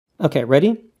Okay,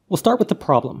 ready? We'll start with the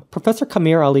problem. Professor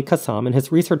Pamir Ali Qassam and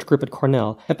his research group at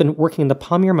Cornell have been working in the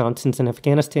Pamir Mountains in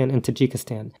Afghanistan and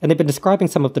Tajikistan, and they've been describing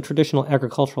some of the traditional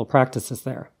agricultural practices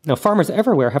there. Now, farmers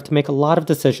everywhere have to make a lot of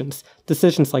decisions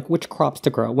like which crops to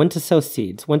grow, when to sow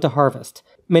seeds, when to harvest.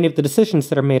 Many of the decisions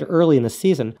that are made early in the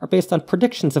season are based on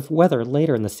predictions of weather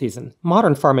later in the season.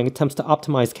 Modern farming attempts to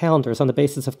optimize calendars on the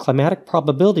basis of climatic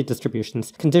probability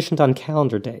distributions conditioned on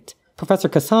calendar date. Professor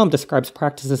Qassam describes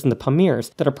practices in the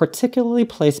Pamirs that are particularly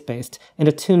place-based and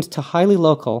attuned to highly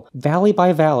local,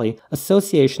 valley-by-valley,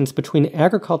 associations between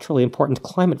agriculturally important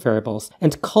climate variables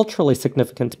and culturally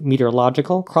significant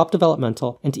meteorological, crop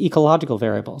developmental, and ecological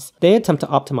variables. They attempt to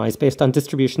optimize based on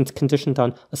distributions conditioned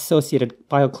on associated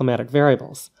bioclimatic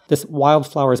variables. This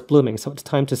wildflower is blooming, so it's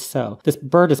time to sow. This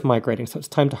bird is migrating, so it's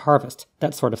time to harvest.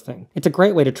 That sort of thing. It's a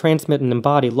great way to transmit and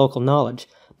embody local knowledge.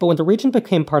 But when the region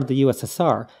became part of the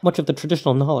USSR, much of the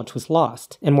traditional knowledge was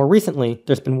lost. And more recently,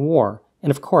 there's been war. And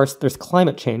of course, there's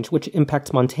climate change, which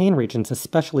impacts montane regions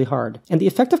especially hard. And the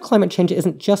effect of climate change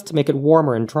isn't just to make it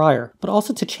warmer and drier, but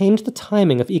also to change the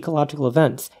timing of ecological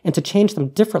events, and to change them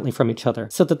differently from each other,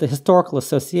 so that the historical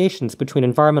associations between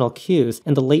environmental cues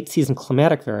and the late-season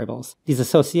climatic variables, these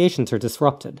associations are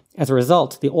disrupted. As a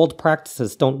result, the old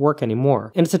practices don't work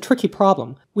anymore. And it's a tricky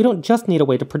problem. We don't just need a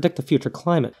way to predict the future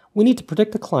climate. We need to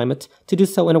predict the climate, to do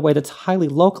so in a way that's highly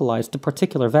localized to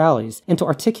particular valleys, and to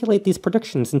articulate these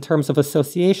predictions in terms of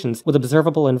associations with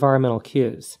observable environmental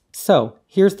cues. So,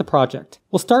 here's the project.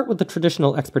 We'll start with the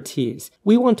traditional expertise.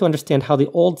 We want to understand how the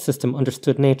old system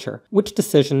understood nature, which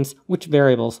decisions, which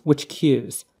variables, which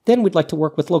cues. Then we'd like to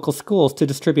work with local schools to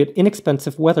distribute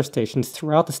inexpensive weather stations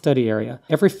throughout the study area,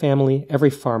 every family, every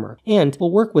farmer. And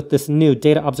we'll work with this new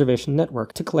data observation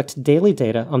network to collect daily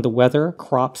data on the weather,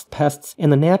 crops, pests,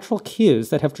 and the natural cues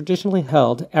that have traditionally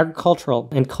held agricultural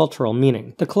and cultural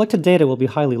meaning. The collected data will be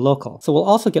highly local, so we'll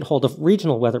also get hold of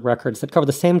regional weather records that cover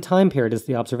the same time period as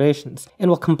the observations. And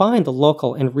we'll combine the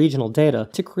local and regional data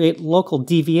to create local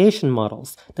deviation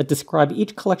models that describe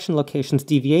each collection location's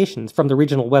deviations from the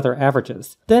regional weather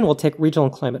averages. Then we'll take regional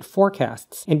climate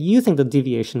forecasts, and using the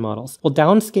deviation models, we'll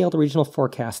downscale the regional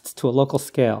forecasts to a local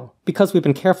scale. Because we've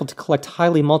been careful to collect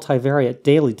highly multivariate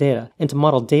daily data and to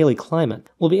model daily climate,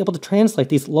 we'll be able to translate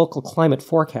these local climate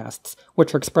forecasts,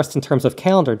 which are expressed in terms of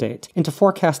calendar date, into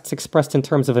forecasts expressed in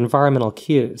terms of environmental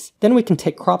cues. Then we can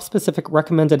take crop-specific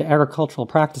recommended agricultural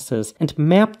practices and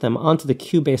map them onto the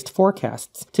cue-based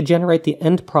forecasts to generate the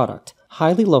end product,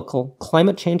 highly local,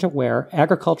 climate change-aware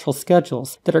agricultural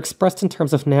schedules that are expressed in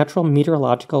terms of natural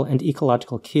meteorological and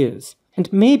ecological cues.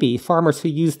 And maybe farmers who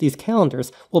use these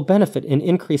calendars will benefit in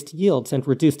increased yields and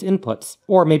reduced inputs.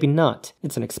 Or maybe not.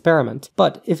 It's an experiment.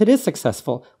 But if it is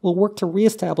successful, we'll work to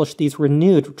reestablish these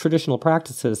renewed traditional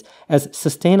practices as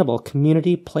sustainable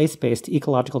community, place-based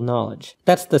ecological knowledge.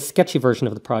 That's the sketchy version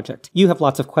of the project. You have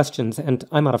lots of questions, and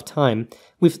I'm out of time.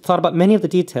 We've thought about many of the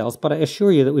details, but I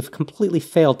assure you that we've completely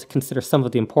failed to consider some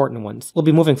of the important ones. We'll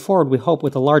be moving forward, we hope,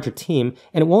 with a larger team,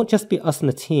 and it won't just be us and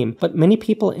the team, but many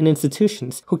people and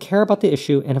institutions who care about the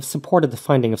issue and have supported the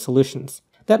finding of solutions.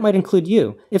 That might include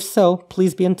you. If so,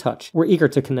 please be in touch. We're eager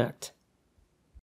to connect.